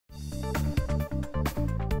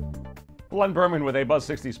Len Berman with a Buzz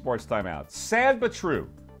 60 Sports Timeout. Sad but true.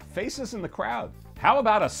 Faces in the crowd. How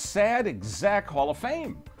about a sad exec Hall of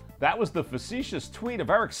Fame? That was the facetious tweet of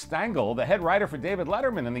Eric Stangl, the head writer for David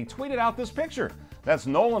Letterman, and he tweeted out this picture. That's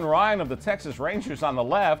Nolan Ryan of the Texas Rangers on the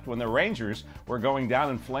left when the Rangers were going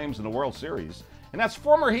down in flames in the World Series. And that's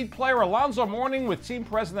former Heat player Alonzo Mourning with team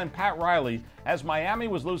president Pat Riley as Miami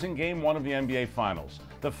was losing Game 1 of the NBA Finals.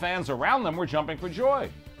 The fans around them were jumping for joy.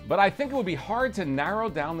 But I think it would be hard to narrow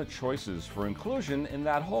down the choices for inclusion in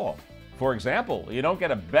that hall. For example, you don't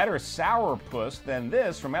get a better sourpuss than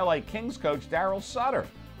this from LA Kings coach Daryl Sutter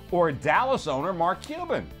or Dallas owner Mark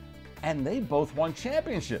Cuban. And they both won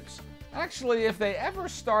championships. Actually, if they ever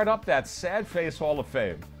start up that sad face Hall of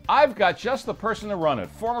Fame, I've got just the person to run it,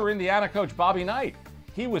 former Indiana coach Bobby Knight.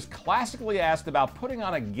 He was classically asked about putting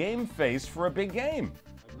on a game face for a big game.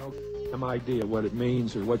 I have no idea what it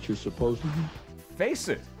means or what you're supposed to do. Face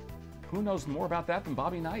it. Who knows more about that than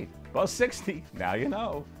Bobby Knight? Buzz 60, now you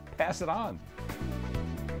know. Pass it on.